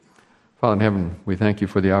Father in heaven, we thank you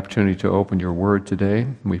for the opportunity to open your word today.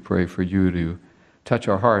 We pray for you to touch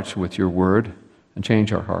our hearts with your word and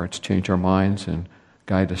change our hearts, change our minds, and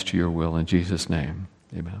guide us to your will. In Jesus' name,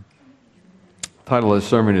 amen. The title of the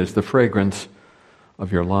sermon is The Fragrance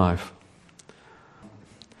of Your Life.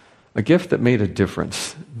 A gift that made a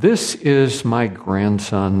difference. This is my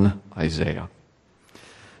grandson, Isaiah.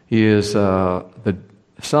 He is the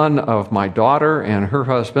son of my daughter and her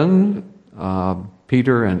husband,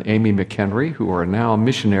 Peter and Amy McHenry, who are now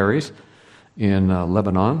missionaries in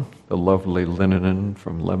Lebanon, the lovely Lebanon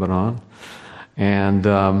from Lebanon. And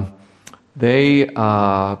they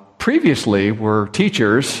previously were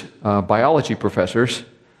teachers, biology professors,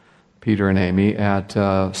 Peter and Amy, at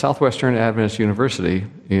Southwestern Adventist University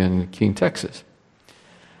in Keene, Texas.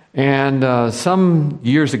 And some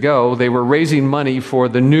years ago, they were raising money for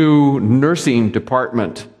the new nursing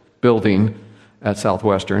department building at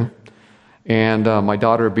Southwestern. And my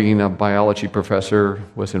daughter, being a biology professor,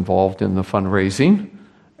 was involved in the fundraising.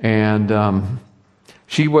 And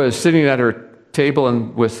she was sitting at her table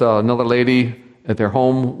and with another lady at their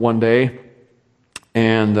home one day.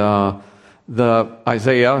 And the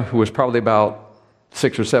Isaiah, who was probably about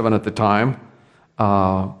 6 or 7 at the time,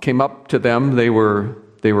 came up to them. They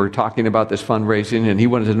were talking about this fundraising, and he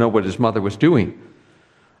wanted to know what his mother was doing.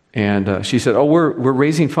 And she said, we're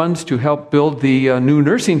raising funds to help build the new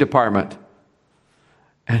nursing department.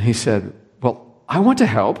 And he said, well, I want to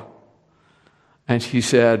help. And she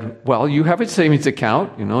said, well, you have a savings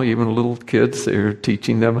account. You know, even little kids, they're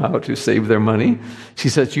teaching them how to save their money. She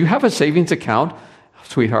says, you have a savings account,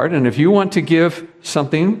 sweetheart, and if you want to give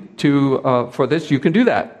something for this, you can do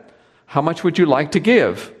that. How much would you like to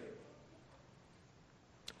give?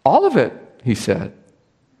 All of it, he said,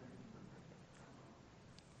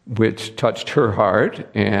 which touched her heart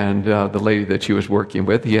and the lady that she was working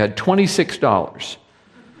with. He had $26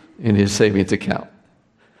 in his savings account.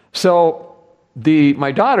 So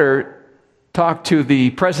my daughter told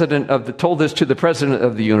this to the president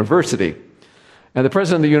of the university. And the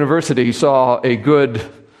president of the university saw a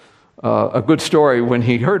good story when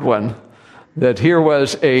he heard one, that here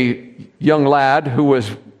was a young lad who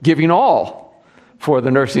was giving all for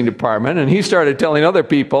the nursing department, and he started telling other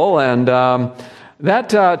people, and that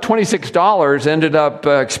 $26 ended up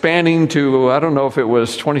expanding to, I don't know if it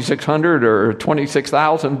was $2,600 or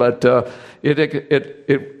 $26,000, but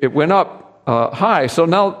it went up high. So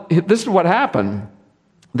now this is what happened.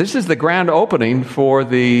 This is the grand opening for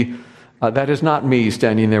the. That is not me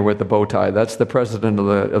standing there with the bow tie. That's the president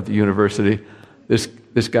of the university. This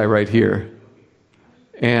guy right here,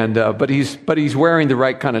 and but he's wearing the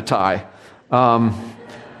right kind of tie.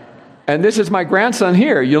 And this is my grandson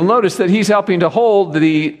here. You'll notice that he's helping to hold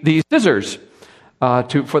the scissors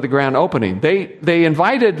for the grand opening. They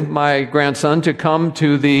invited my grandson to come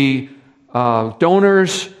to the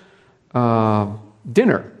donors'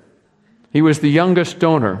 dinner. He was the youngest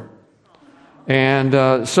donor,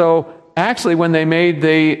 and so actually, when they made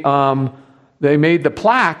the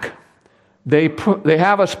plaque, they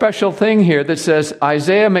have a special thing here that says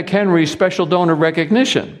Isaiah McHenry Special Donor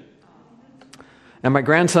Recognition. And my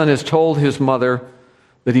grandson has told his mother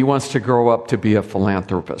that he wants to grow up to be a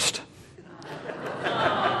philanthropist.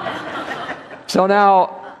 So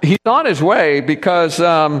now he's on his way because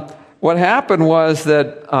what happened was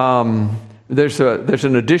that there's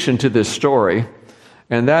an addition to this story,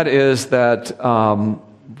 and that is that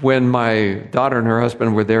when my daughter and her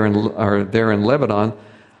husband were there in Lebanon,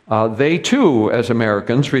 they too, as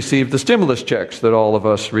Americans, received the stimulus checks that all of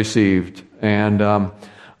us received, and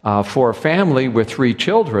for a family with 3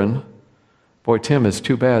 children, boy, Tim, it's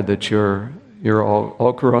too bad that you're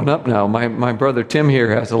all grown up now. My brother Tim here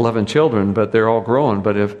has 11 children, but they're all grown.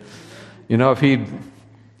 But if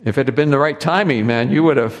it had been the right timing, man, you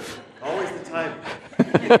would have. Always the timing.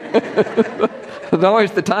 It's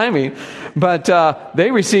always the timing. But they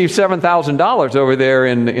received $7,000 over there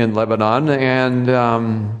in Lebanon,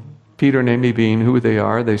 and Peter and Amy, being who they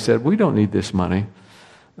are, they said, we don't need this money.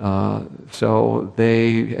 So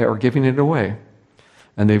they are giving it away.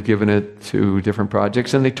 And they've given it to different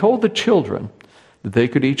projects. And they told the children that they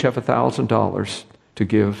could each have $1,000 to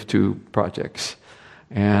give to projects.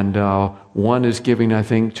 And one is giving, I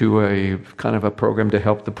think, to a kind of a program to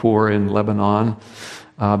help the poor in Lebanon.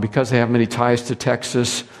 Because they have many ties to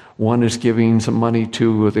Texas, one is giving some money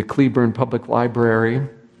to the Cleburne Public Library.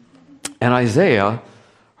 And Isaiah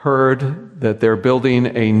heard that they're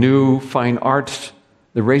building a new fine arts.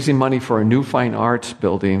 They're raising money for a new fine arts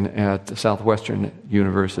building at Southwestern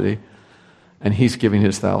University, and he's giving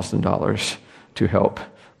his $1,000 to help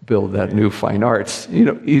build that new fine arts.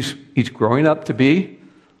 He's growing up to be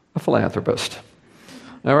a philanthropist.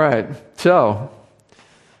 All right. So,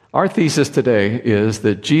 our thesis today is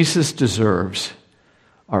that Jesus deserves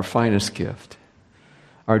our finest gift,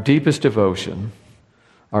 our deepest devotion,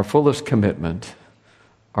 our fullest commitment,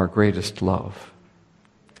 our greatest love.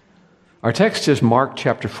 Our text is Mark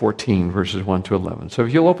chapter 14, verses 1 to 11. So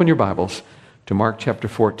if you'll open your Bibles to Mark chapter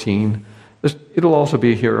 14, it'll also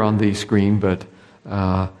be here on the screen, but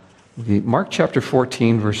Mark chapter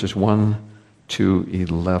 14, verses 1 to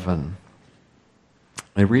 11.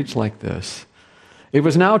 It reads like this. It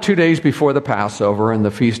was now 2 days before the Passover and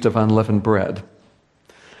the Feast of Unleavened Bread.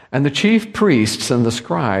 And the chief priests and the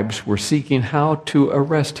scribes were seeking how to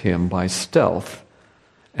arrest him by stealth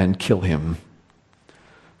and kill him.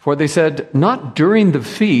 For they said, "Not during the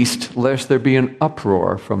feast, lest there be an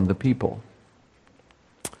uproar from the people."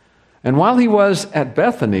 And while he was at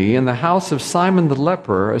Bethany in the house of Simon the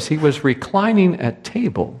leper, as he was reclining at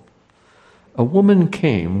table, a woman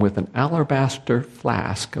came with an alabaster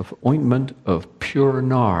flask of ointment of pure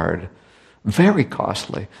nard, very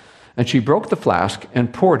costly, and she broke the flask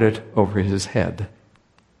and poured it over his head.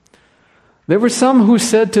 There were some who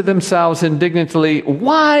said to themselves indignantly,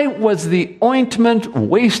 "Why was the ointment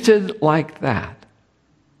wasted like that?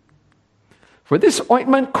 For this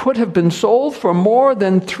ointment could have been sold for more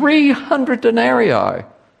than 300 denarii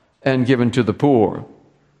and given to the poor."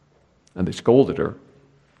 And they scolded her.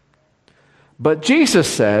 But Jesus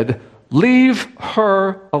said, "Leave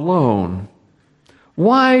her alone.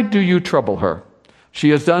 Why do you trouble her?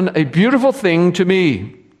 She has done a beautiful thing to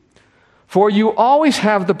me. For you always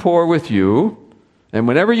have the poor with you, and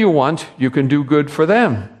whenever you want, you can do good for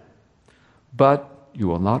them. But you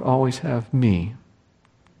will not always have me.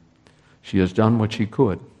 She has done what she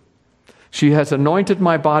could. She has anointed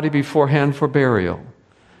my body beforehand for burial.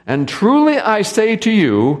 And truly I say to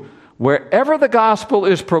you, wherever the gospel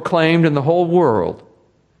is proclaimed in the whole world,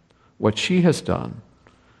 what she has done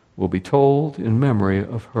will be told in memory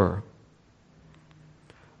of her."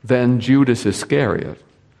 Then Judas Iscariot,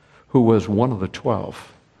 who was one of the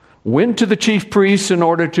 12, went to the chief priests in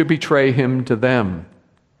order to betray him to them.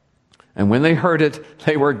 And when they heard it,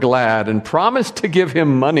 they were glad and promised to give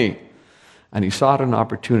him money. And he sought an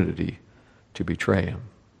opportunity to betray him.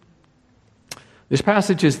 This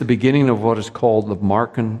passage is the beginning of what is called the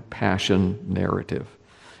Markan Passion narrative.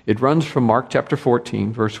 It runs from Mark chapter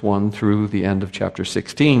 14, verse 1 through the end of chapter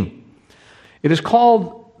 16. It is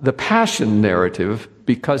called the Passion narrative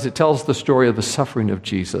because it tells the story of the suffering of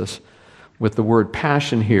Jesus, with the word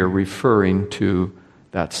passion here referring to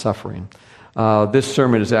that suffering. This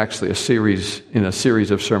sermon is actually a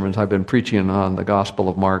series of sermons. I've been preaching on the Gospel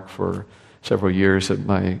of Mark for several years at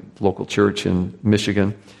my local church in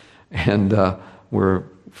Michigan, and we're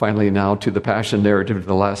finally now to the Passion narrative,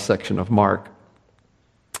 the last section of Mark.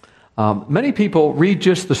 Many people read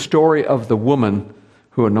just the story of the woman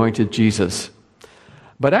who anointed Jesus.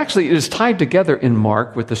 But actually, it is tied together in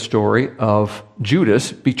Mark with the story of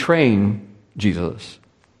Judas betraying Jesus.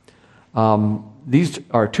 These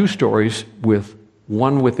are two stories with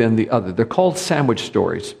one within the other. They're called sandwich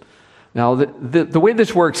stories. Now, the way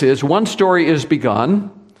this works is one story is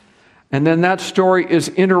begun, and then that story is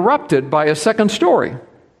interrupted by a second story.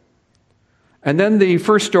 And then the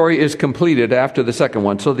first story is completed after the second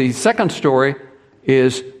one. So the second story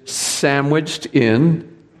is sandwiched in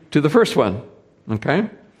to the first one. Okay?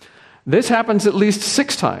 This happens at least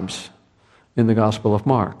 6 times in the Gospel of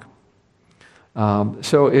Mark.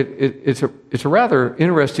 So it's a rather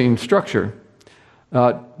interesting structure.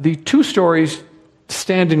 The two stories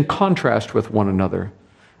stand in contrast with one another.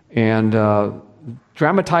 And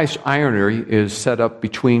dramatized irony is set up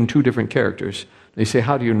between two different characters. They say,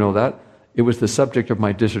 "How do you know that?" It was the subject of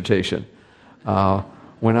my dissertation.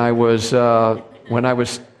 When I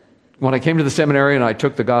came to the seminary and I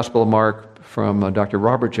took the Gospel of Mark from Dr.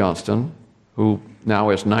 Robert Johnston, who now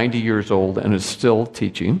is 90 years old and is still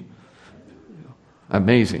teaching.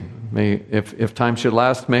 Amazing. If time should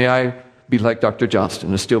last, may I be like Dr. Johnston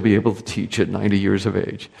and still be able to teach at 90 years of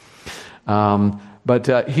age.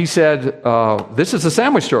 But he said, this is a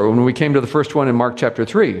sandwich story. When we came to the first one in Mark chapter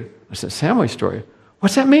 3, I said, "Sandwich story?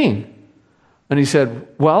 What's that mean?" And he said,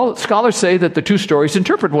 "Well, scholars say that the two stories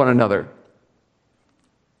interpret one another."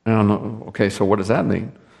 And I'm like, okay, so what does that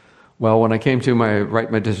mean? Well, when I came to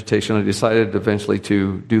write my dissertation, I decided eventually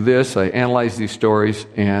to do this. I analyzed these stories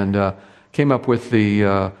and came up with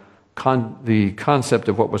the concept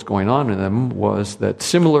of what was going on in them was that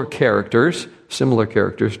similar characters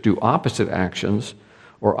do opposite actions,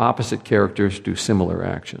 or opposite characters do similar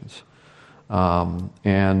actions.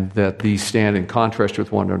 And that these stand in contrast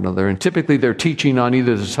with one another. And typically they're teaching on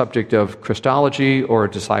either the subject of Christology or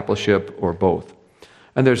discipleship or both.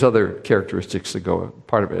 And there's other characteristics that go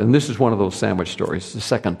part of it. And this is one of those sandwich stories, the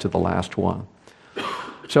second to the last one.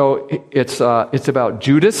 So it's about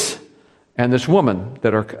Judas and this woman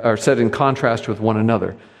that are set in contrast with one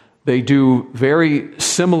another. They do very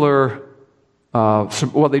similar,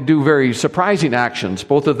 they do very surprising actions.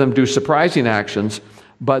 Both of them do surprising actions,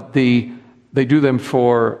 but they do them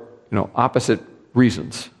for opposite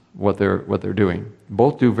reasons. What they're doing.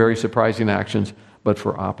 Both do very surprising actions, but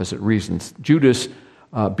for opposite reasons. Judas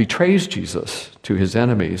betrays Jesus to his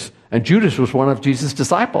enemies, and Judas was one of Jesus'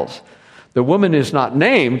 disciples. The woman is not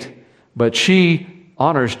named, but she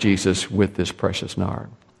honors Jesus with this precious nard.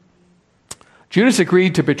 Judas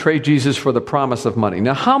agreed to betray Jesus for the promise of money.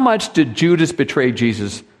 Now, how much did Judas betray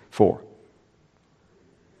Jesus for?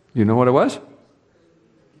 You know what it was?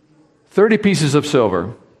 30 pieces of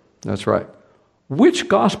silver. That's right. Which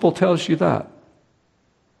gospel tells you that?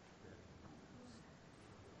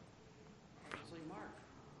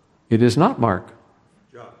 It is not Mark.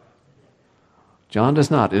 John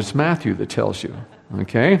does not. It's Matthew that tells you.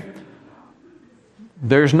 Okay?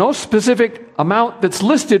 There's no specific amount that's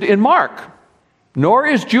listed in Mark, nor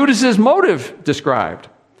is Judas's motive described.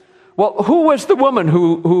 Well, who was the woman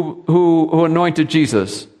who anointed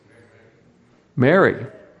Jesus? Mary.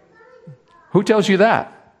 Who tells you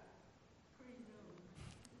that?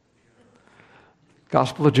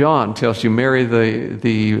 Gospel of John tells you Mary,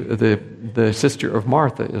 the sister of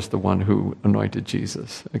Martha, is the one who anointed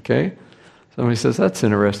Jesus. Okay? Somebody says, that's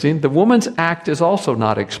interesting. The woman's act is also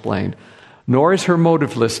not explained, nor is her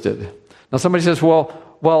motive listed. Now somebody says, well,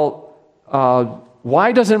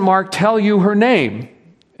 why doesn't Mark tell you her name?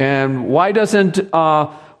 And why doesn't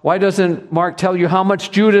Mark tell you how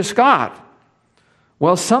much Judas got?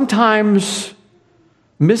 Well, sometimes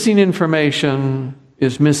missing information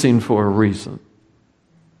is missing for a reason.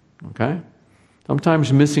 Okay?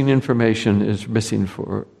 Sometimes missing information is missing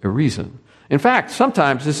for a reason. In fact,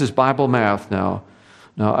 sometimes this is Bible math now.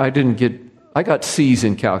 Now, I got C's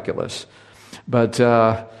in calculus. But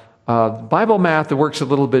Bible math works a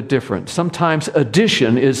little bit different. Sometimes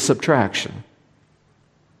addition is subtraction.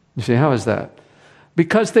 You say, how is that?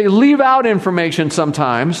 Because they leave out information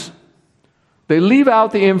sometimes. They leave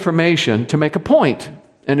out the information to make a point.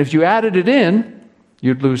 And if you added it in,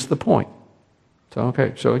 you'd lose the point.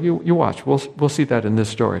 So you watch. We'll see that in this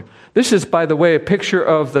story. This is, by the way, a picture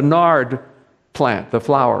of the nard plant, the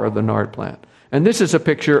flower of the nard plant. And this is a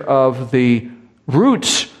picture of the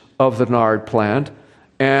roots of the nard plant.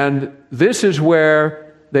 And this is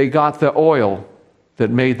where they got the oil that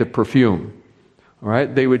made the perfume. All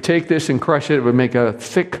right? They would take this and crush it. It would make a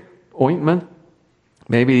thick ointment.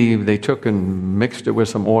 Maybe they took and mixed it with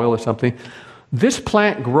some oil or something. This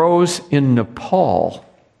plant grows in Nepal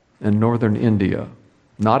in northern India,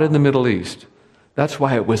 not in the Middle East. That's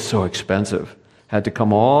why it was so expensive. Had to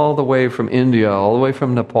come all the way from India, all the way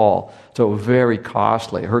from Nepal. So very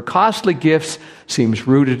costly. Her costly gifts seems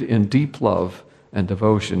rooted in deep love and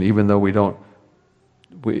devotion, even though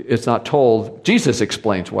it's not told. Jesus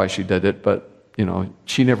explains why she did it, but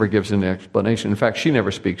she never gives an explanation. In fact, she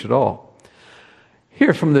never speaks at all.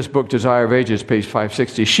 Here from this book, Desire of Ages, page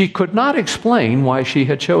 560, she could not explain why she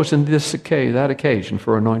had chosen that occasion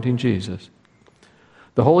for anointing Jesus.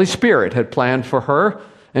 The Holy Spirit had planned for her,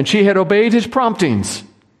 and she had obeyed his promptings.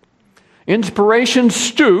 Inspiration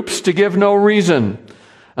stoops to give no reason.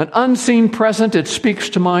 An unseen present, it speaks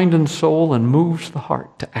to mind and soul and moves the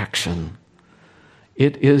heart to action.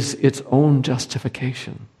 It is its own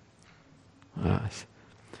justification. Yes.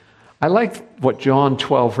 I like what John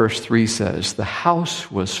 12, verse 3 says. The house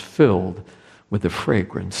was filled with the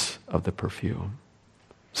fragrance of the perfume.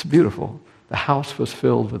 It's beautiful. The house was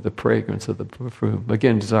filled with the fragrance of the perfume.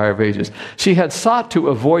 Again, Desire of Ages. She had sought to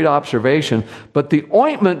avoid observation, but the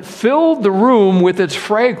ointment filled the room with its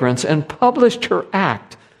fragrance and published her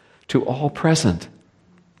act to all present.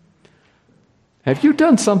 Have you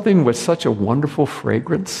done something with such a wonderful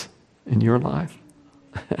fragrance in your life?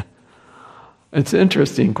 It's an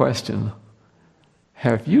interesting question.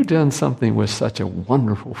 Have you done something with such a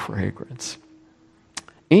wonderful fragrance?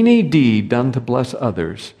 Any deed done to bless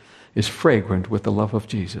others is fragrant with the love of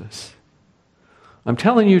Jesus. I'm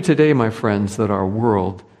telling you today, my friends, that our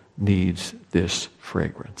world needs this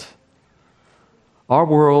fragrance. Our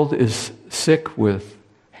world is sick with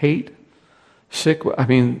hate.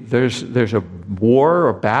 There's a war,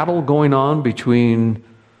 a battle going on between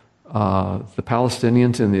the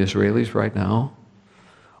Palestinians and the Israelis right now.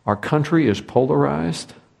 Our country is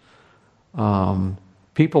polarized.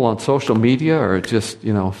 People on social media are just,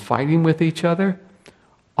 fighting with each other.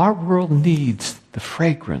 Our world needs the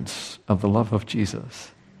fragrance of the love of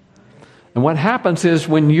Jesus. And what happens is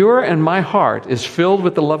when your and my heart is filled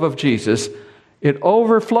with the love of Jesus, it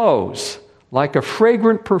overflows like a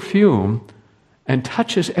fragrant perfume and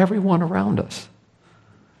touches everyone around us.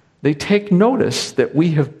 They take notice that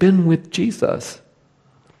we have been with Jesus.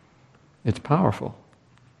 It's powerful.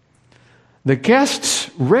 The guests,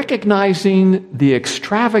 recognizing the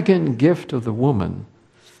extravagant gift of the woman,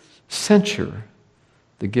 censure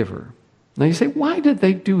the giver. Now you say, why did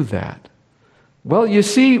they do that? Well, you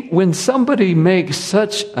see, when somebody makes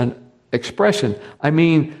such an expression,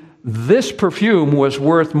 this perfume was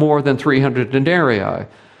worth more than 300 denarii.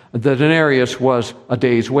 The denarius was a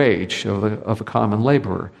day's wage of a common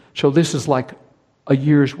laborer. So this is like a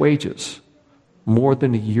year's wages, more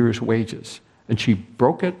than a year's wages. And she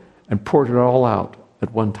broke it and poured it all out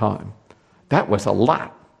at one time. That was a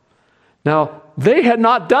lot. Now, they had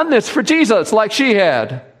not done this for Jesus like she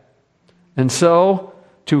had. And so,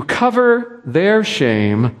 to cover their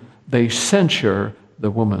shame, they censure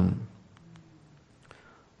the woman.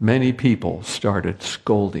 Many people started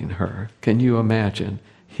scolding her. Can you imagine?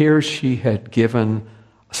 Here she had given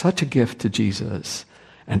such a gift to Jesus,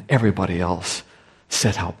 and everybody else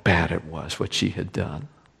said how bad it was what she had done.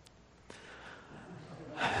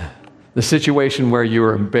 The situation where you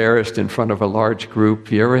were embarrassed in front of a large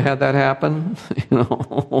group, you ever had that happen?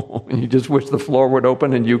 You just wish the floor would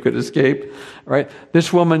open and you could escape, right?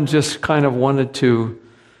 This woman just kind of wanted to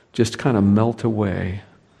just kind of melt away.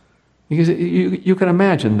 Because you can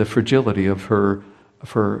imagine the fragility of her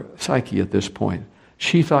psyche at this point.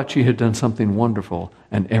 She thought she had done something wonderful,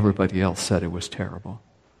 and everybody else said it was terrible.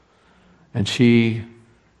 And she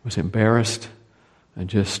was embarrassed and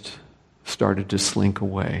just started to slink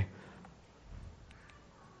away.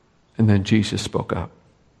 And then Jesus spoke up.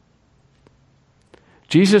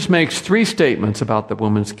 Jesus makes 3 statements about the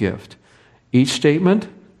woman's gift. Each statement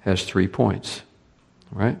has 3 points.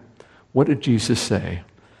 Right? What did Jesus say?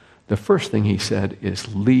 The first thing he said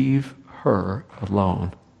is, leave her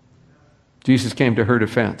alone. Jesus came to her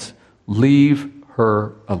defense. Leave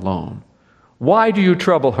her alone. Why do you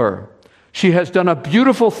trouble her? She has done a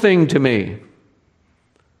beautiful thing to me.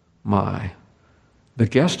 The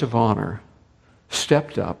guest of honor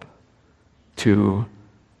stepped up to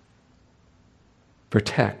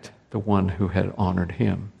protect the one who had honored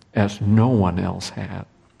him, as no one else had.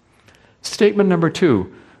 Statement number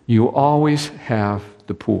 2, you always have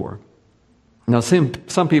the poor. Now,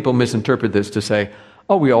 some people misinterpret this to say,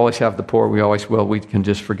 oh, we always have the poor, we always will, we can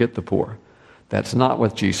just forget the poor. That's not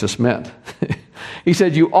what Jesus meant. He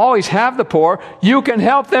said, you always have the poor, you can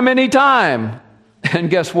help them anytime. And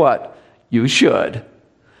guess what? You should.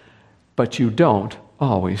 But you don't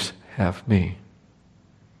always have me.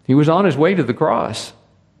 He was on his way to the cross.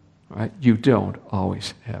 Right? You don't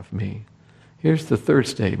always have me. Here's the third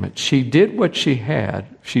statement. She did what she had.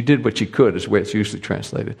 She did what she could, is the way it's usually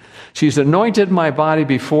translated. She's anointed my body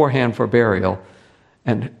beforehand for burial.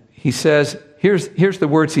 And he says, here's the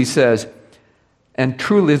words he says, and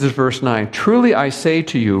truly, this is verse 9, truly I say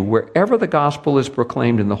to you, wherever the gospel is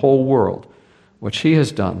proclaimed in the whole world, what she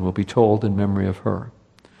has done will be told in memory of her.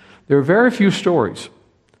 There are very few stories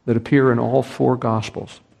that appear in all 4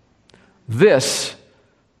 gospels. This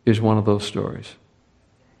is one of those stories.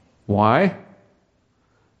 Why?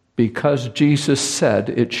 Because Jesus said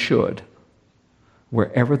it should.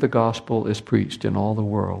 Wherever the gospel is preached in all the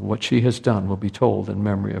world, what she has done will be told in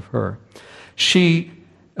memory of her.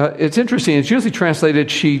 It's interesting, it's usually translated,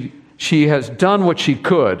 she has done what she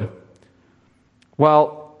could.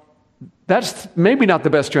 Well, that's maybe not the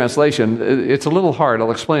best translation. It's a little hard.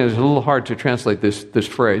 I'll explain. It's a little hard to translate this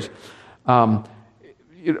phrase.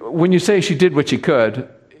 When you say she did what she could,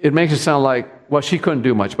 it makes it sound like, well, she couldn't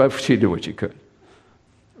do much, but she did what she could.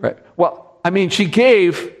 Right? Well, she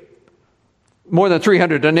gave more than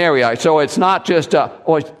 300 denarii, so it's not just,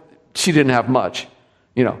 she didn't have much.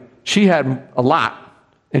 She had a lot,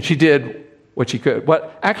 and she did what she could.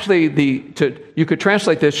 But actually, you could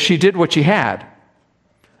translate this, she did what she had.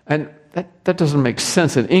 And that doesn't make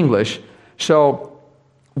sense in English. So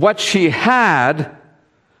what she had,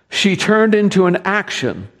 she turned into an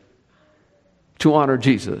action to honor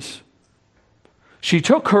Jesus. She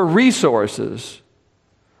took her resources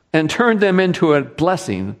and turned them into a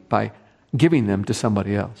blessing by giving them to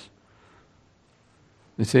somebody else.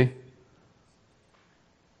 You see?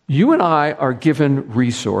 You and I are given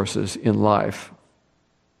resources in life.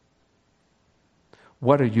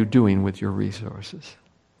 What are you doing with your resources?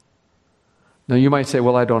 Now, you might say,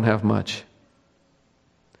 well, I don't have much.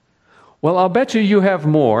 Well, I'll bet you have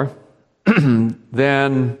more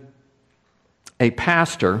than a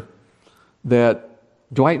pastor that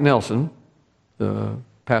Dwight Nelson, the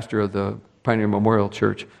pastor of the Pioneer Memorial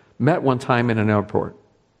Church, met one time in an airport.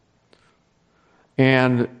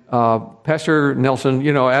 And Pastor Nelson,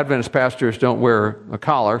 Adventist pastors don't wear a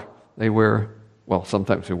collar. They wear,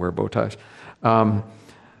 sometimes they wear bow ties.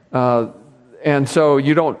 And so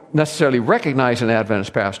you don't necessarily recognize an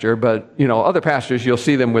Adventist pastor, but, other pastors, you'll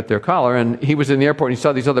see them with their collar. And he was in the airport and he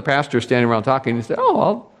saw these other pastors standing around talking. And he said,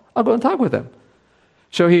 I'll go and talk with them.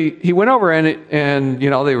 So he went over and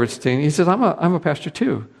they were saying, he says, I'm a pastor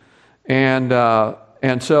too. And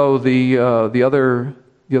so the other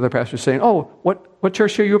pastor is saying, what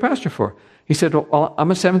church are you a pastor for? He said, well,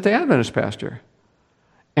 I'm a Seventh-day Adventist pastor.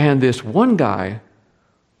 And this one guy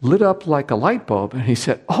lit up like a light bulb, and he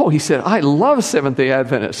said, I love Seventh-day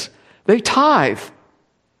Adventists. They tithe.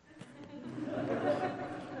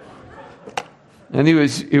 And he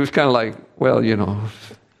was kind of like, well, you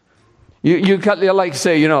like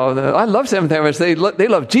say, I love Seventh-day Adventists. They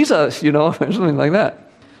love Jesus, or something like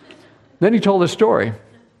that. Then he told a story.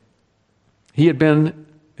 He had been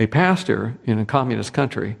a pastor in a communist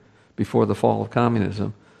country before the fall of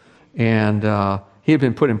communism, and he had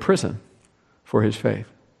been put in prison for his faith.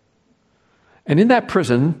 And in that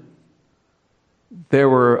prison, there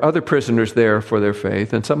were other prisoners there for their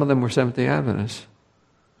faith, and some of them were Seventh-day Adventists.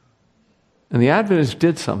 And the Adventists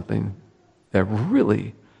did something that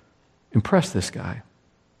really impressed this guy.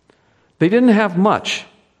 They didn't have much.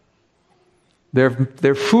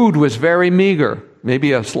 Their food was very meager,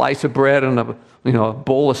 maybe a slice of bread and a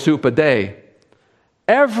bowl of soup a day.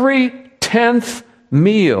 Every 10th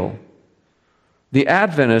meal, the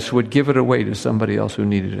Adventists would give it away to somebody else who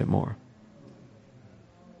needed it more.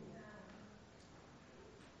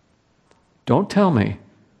 Don't tell me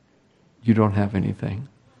you don't have anything.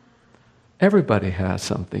 Everybody has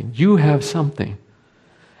something. You have something.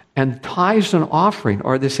 And tithes and offering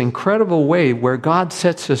are this incredible way where God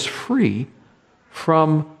sets us free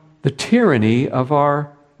from the tyranny of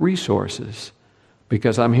our resources.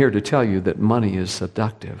 Because I'm here to tell you that money is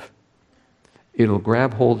seductive. It'll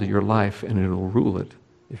grab hold of your life and it'll rule it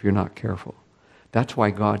if you're not careful. That's why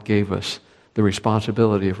God gave us the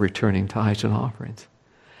responsibility of returning tithes and offerings.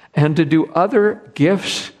 And to do other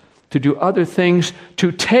gifts, to do other things,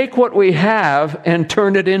 to take what we have and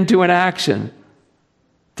turn it into an action.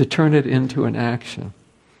 To turn it into an action.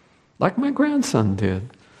 Like my grandson did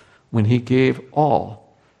when he gave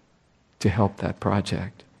all to help that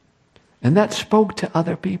project. And that spoke to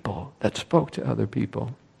other people.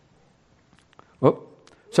 Well,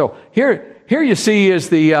 so here you see is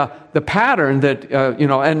the pattern that,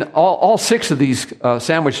 and all 6 of these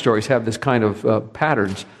sandwich stories have this kind of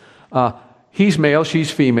patterns. He's male, she's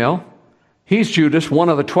female. He's Judas, one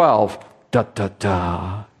of the 12. Da, da,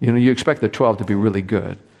 da. You expect the 12 to be really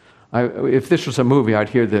good. If this was a movie, I'd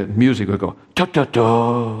hear the music would go, da, da,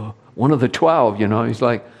 da. One of the 12, He's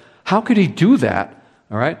like, how could he do that?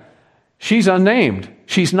 All right? She's unnamed.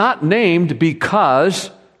 She's not named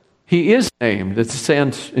because he is named. It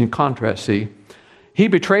stands in contrast, see? He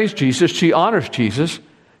betrays Jesus. She honors Jesus.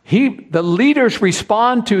 The leaders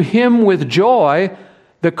respond to him with joy.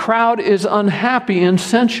 The crowd is unhappy and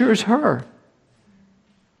censures her.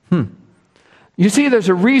 You see, there's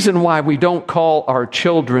a reason why we don't call our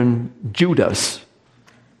children Judas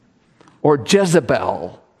or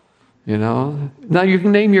Jezebel. Now you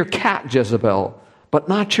can name your cat Jezebel, but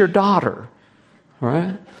not your daughter.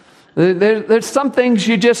 Right? There's some things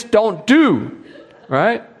you just don't do.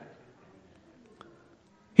 Right?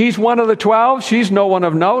 He's one of the 12. She's no one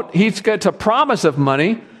of note. He gets a promise of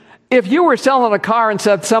money. If you were selling a car and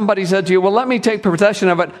somebody said to you, well, let me take possession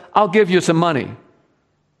of it, I'll give you some money.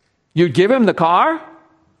 You'd give him the car?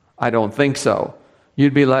 I don't think so.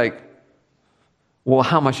 You'd be like, well,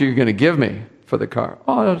 how much are you going to give me for the car?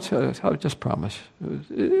 I'll just promise.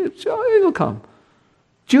 It'll come.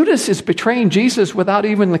 Judas is betraying Jesus without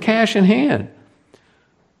even the cash in hand.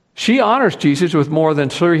 She honors Jesus with more than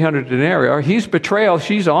 300 denarii. He's betrayal,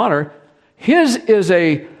 she's honor. His is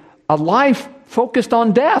a life focused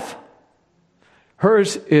on death.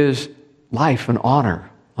 Hers is life and honor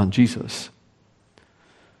on Jesus.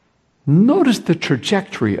 Notice the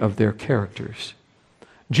trajectory of their characters.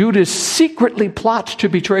 Judas secretly plots to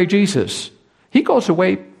betray Jesus. He goes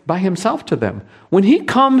away by himself to them. When he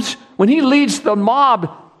leads the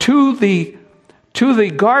mob to the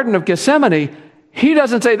Garden of Gethsemane, he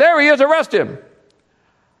doesn't say, there he is, arrest him.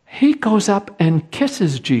 He goes up and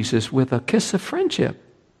kisses Jesus with a kiss of friendship.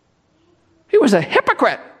 He was a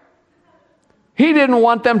hypocrite. He didn't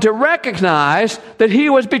want them to recognize that he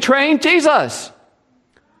was betraying Jesus.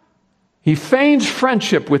 He feigns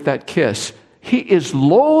friendship with that kiss. He is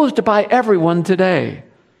loathed by everyone today.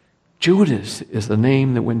 Judas is the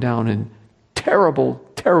name that went down in terrible,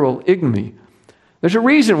 terrible ignominy. There's a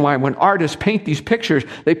reason why when artists paint these pictures,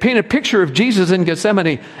 they paint a picture of Jesus in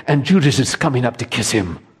Gethsemane and Judas is coming up to kiss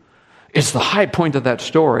him. It's the high point of that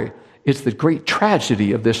story. It's the great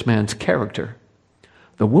tragedy of this man's character.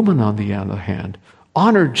 The woman, on the other hand,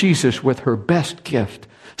 honored Jesus with her best gift.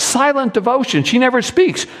 Silent devotion. She never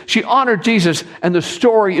speaks. She honored Jesus, and the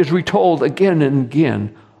story is retold again and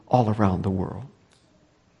again all around the world.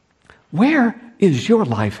 Where is your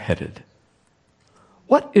life headed?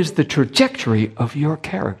 What is the trajectory of your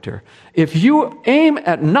character? If you aim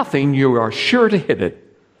at nothing, you are sure to hit it.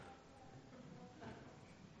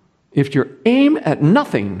 If you aim at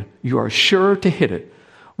nothing, you are sure to hit it.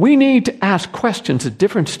 We need to ask questions at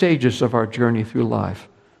different stages of our journey through life.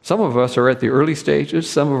 Some of us are at the early stages,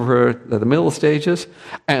 some of us are at the middle stages,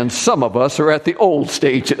 and some of us are at the old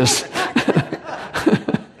stages.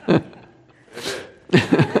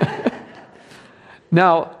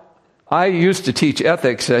 Now, I used to teach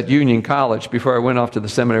ethics at Union College before I went off to the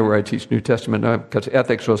seminary where I teach New Testament, because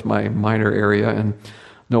ethics was my minor area, and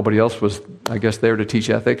nobody else was, I guess, there to teach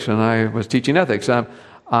ethics, and I was teaching ethics.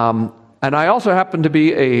 And I also happened to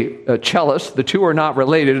be a cellist. The two are not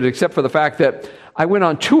related, except for the fact that I went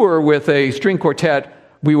on tour with a string quartet.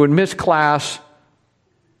 We would miss class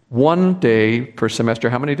 1 day per semester.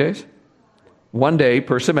 How many days? 1 day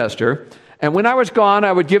per semester. And when I was gone,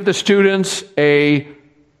 I would give the students a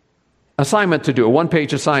assignment to do, a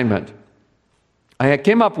 1-page assignment. I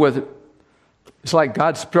came up with, it's like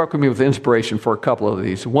God struck me with inspiration for a couple of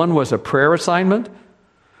these. One was a prayer assignment,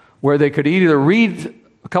 where they could either read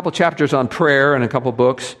a couple chapters on prayer and a couple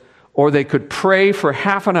books, or they could pray for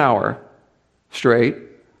half an hour straight,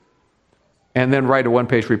 and then write a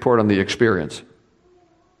 1-page report on the experience.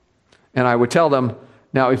 And I would tell them,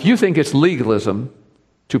 now, if you think it's legalism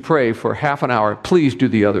to pray for half an hour, please do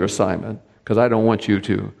the other assignment, because I don't want you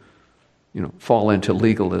to, fall into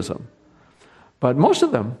legalism. But most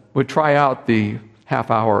of them would try out the half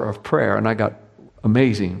hour of prayer, and I got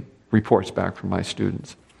amazing reports back from my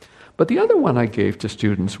students. But the other one I gave to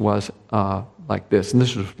students was like this, and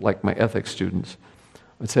this was like my ethics students.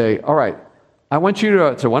 I'd say, all right, I want you to,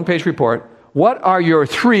 it's a 1-page report, what are your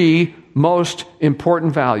 3 most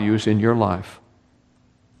important values in your life?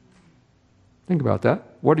 Think about that.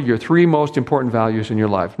 What are your 3 most important values in your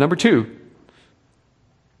life? Number 2,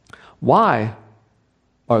 why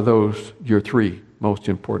are those your 3 most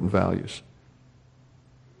important values?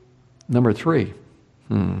 Number 3,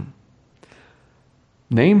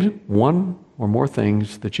 name 1 or more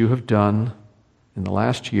things that you have done in the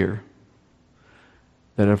last year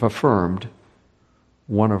that have affirmed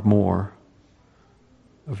 1 or more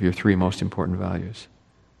of your 3 most important values.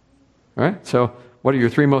 All right? So, what are your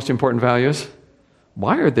 3 most important values?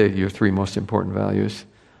 Why are they your 3 most important values?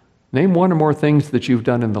 Name 1 or more things that you've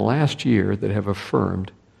done in the last year that have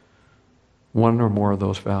affirmed 1 or more of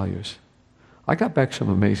those values. I got back some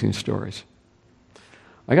amazing stories.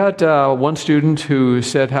 I got one student who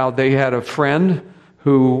said how they had a friend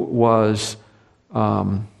who was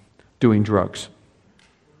doing drugs.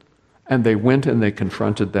 And they went and they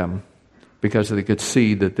confronted them because they could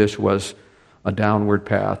see that this was a downward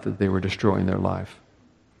path, that they were destroying their life.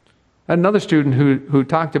 I had another student who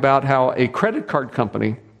talked about how a credit card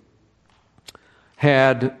company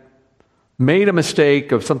had made a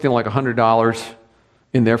mistake of something like $100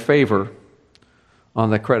 in their favor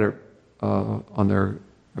on the credit on their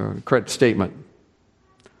credit statement,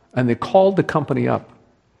 and they called the company up.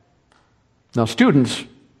 Now, students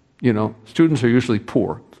are usually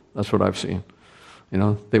poor. That's what I've seen.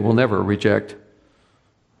 They will never reject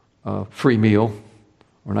a free meal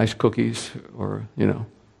or nice cookies or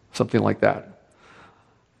something like that.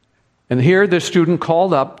 And here, this student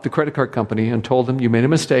called up the credit card company and told them, "You made a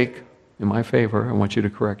mistake in my favor. I want you to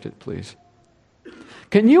correct it, please."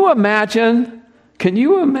 Can you imagine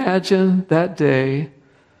that day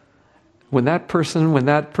when that person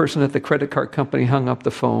at the credit card company hung up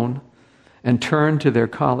the phone and turned to their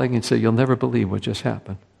colleague and said, "You'll never believe what just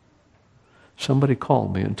happened. Somebody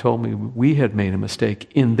called me and told me we had made a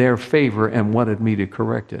mistake in their favor and wanted me to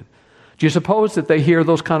correct it." Do you suppose that they hear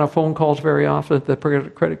those kind of phone calls very often at the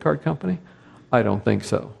credit card company? I don't think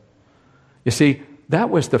so. You see,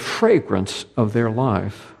 that was the fragrance of their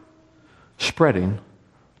life spreading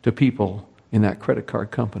to people in that credit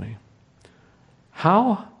card company.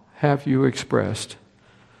 How have you expressed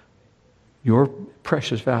your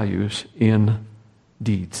precious values in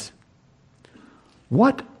deeds?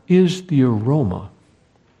 What is the aroma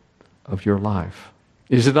of your life?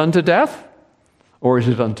 Is it unto death or is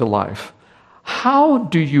it unto life? How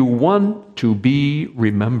do you want to be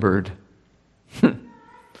remembered?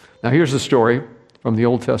 Now here's a story from the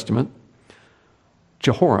Old Testament.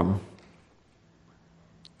 Jehoram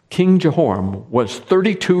King Jehoram was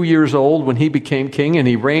 32 years old when he became king, and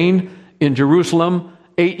he reigned in Jerusalem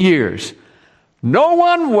 8 years. No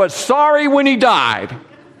one was sorry when he died.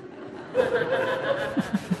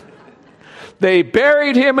 They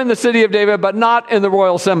buried him in the city of David, but not in the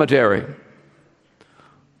royal cemetery.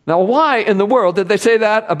 Now, why in the world did they say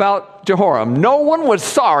that about Jehoram? No one was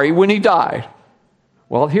sorry when he died.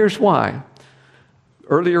 Well, here's why.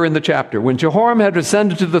 Earlier in the chapter, when Jehoram had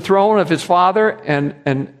ascended to the throne of his father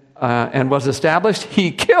and was established,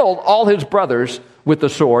 he killed all his brothers with the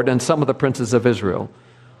sword and some of the princes of Israel.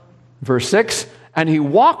 Verse 6, and he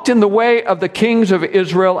walked in the way of the kings of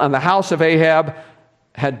Israel and the house of Ahab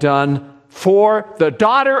had done, for the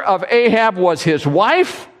daughter of Ahab was his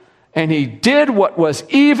wife, and he did what was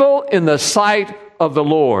evil in the sight of the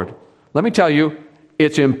Lord. Let me tell you,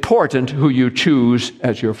 it's important who you choose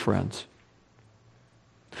as your friends.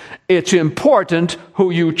 It's important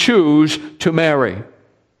who you choose to marry.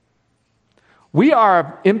 We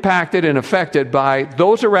are impacted and affected by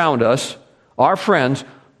those around us, our friends,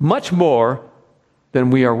 much more than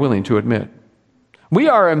we are willing to admit. We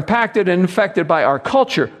are impacted and affected by our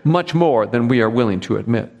culture much more than we are willing to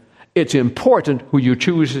admit. It's important who you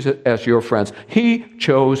choose as your friends. He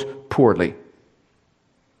chose poorly.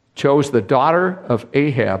 Chose the daughter of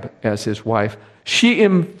Ahab as his wife. She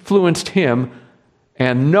influenced him,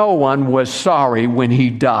 and no one was sorry when he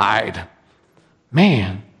died.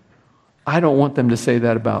 Man, I don't want them to say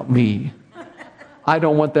that about me. I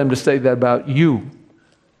don't want them to say that about you.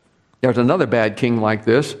 There's another bad king like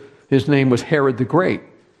this. His name was Herod the Great.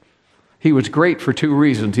 He was great for two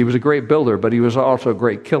reasons. He was a great builder, but he was also a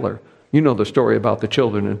great killer. You know the story about the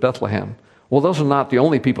children in Bethlehem. Well, those are not the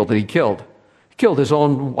only people that he killed. He killed his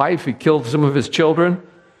own wife. He killed some of his children.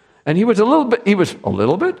 And he was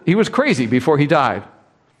crazy before he died.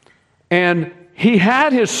 And he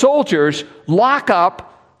had his soldiers lock up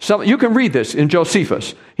some, you can read this in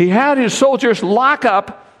Josephus. He had his soldiers lock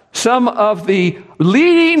up some of the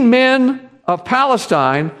leading men of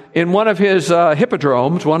Palestine in one of his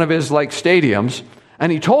hippodromes, one of his stadiums,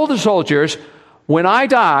 and he told the soldiers, when I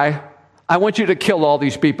die, I want you to kill all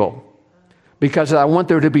these people because I want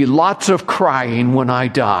there to be lots of crying when I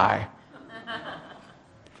die.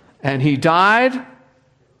 And he died,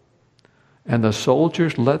 and the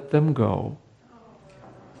soldiers let them go.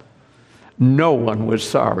 No one was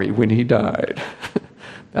sorry when he died.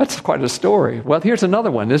 That's quite a story. Well, here's another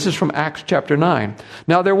one. This is from Acts chapter 9.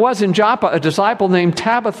 Now, there was in Joppa a disciple named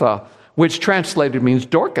Tabitha, which translated means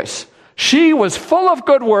Dorcas. She was full of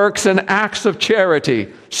good works and acts of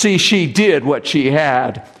charity. See, she did what she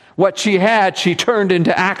had. What she had, she turned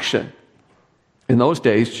into action. In those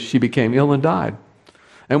days, she became ill and died.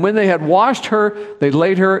 And when they had washed her, they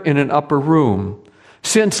laid her in an upper room.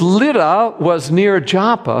 Since Lydda was near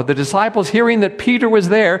Joppa, the disciples, hearing that Peter was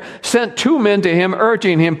there, sent 2 men to him,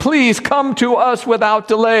 urging him, please come to us without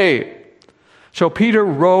delay. So Peter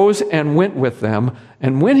rose and went with them,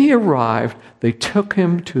 and when he arrived, they took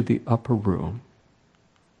him to the upper room.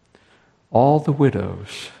 All the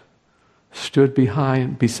widows stood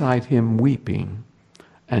beside him weeping,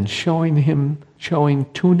 and showing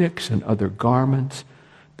tunics and other garments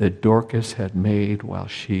that Dorcas had made while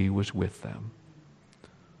she was with them.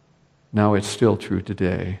 Now, it's still true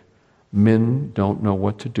today. Men don't know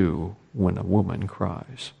what to do when a woman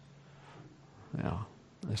cries. Now,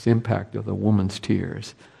 that's the impact of the woman's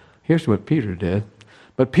tears. Here's what Peter did.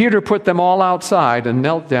 But Peter put them all outside and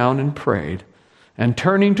knelt down and prayed. And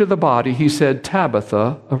turning to the body, he said,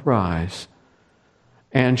 Tabitha, arise.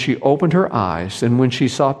 And she opened her eyes, and when she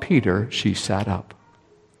saw Peter, she sat up.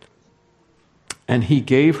 And he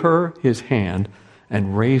gave her his hand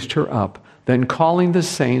and raised her up. Then calling the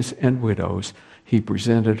saints and widows, he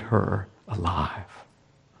presented her alive.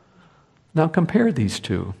 Now compare these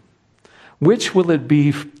two. Which will it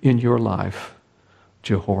be in your life,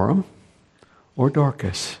 Jehoram or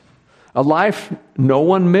Dorcas? A life no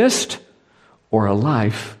one missed, or a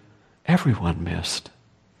life everyone missed?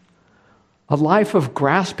 A life of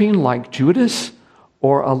grasping like Judas,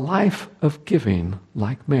 or a life of giving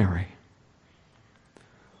like Mary?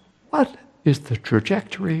 What is the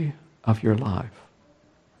trajectory of your life?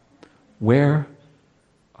 Where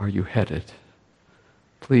are you headed?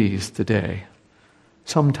 Please, today,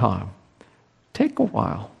 sometime, take a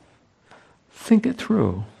while. Think it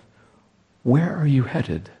through. Where are you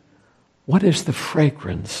headed? What is the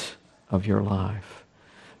fragrance of your life?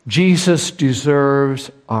 Jesus deserves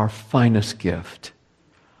our finest gift,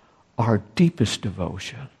 our deepest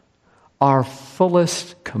devotion, our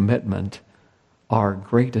fullest commitment, our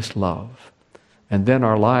greatest love. And then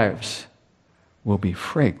our lives will be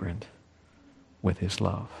fragrant with his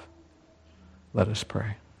love. Let us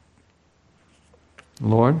pray.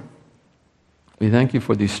 Lord, we thank you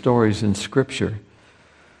for these stories in Scripture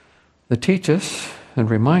that teach us and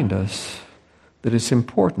remind us that it's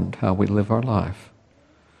important how we live our life.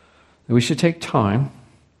 That we should take time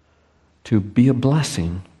to be a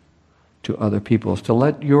blessing to other people, to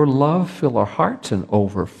let your love fill our hearts and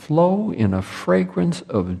overflow in a fragrance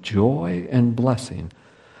of joy and blessing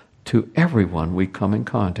to everyone we come in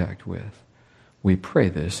contact with. We pray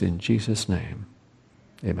this in Jesus' name.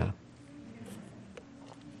 Amen.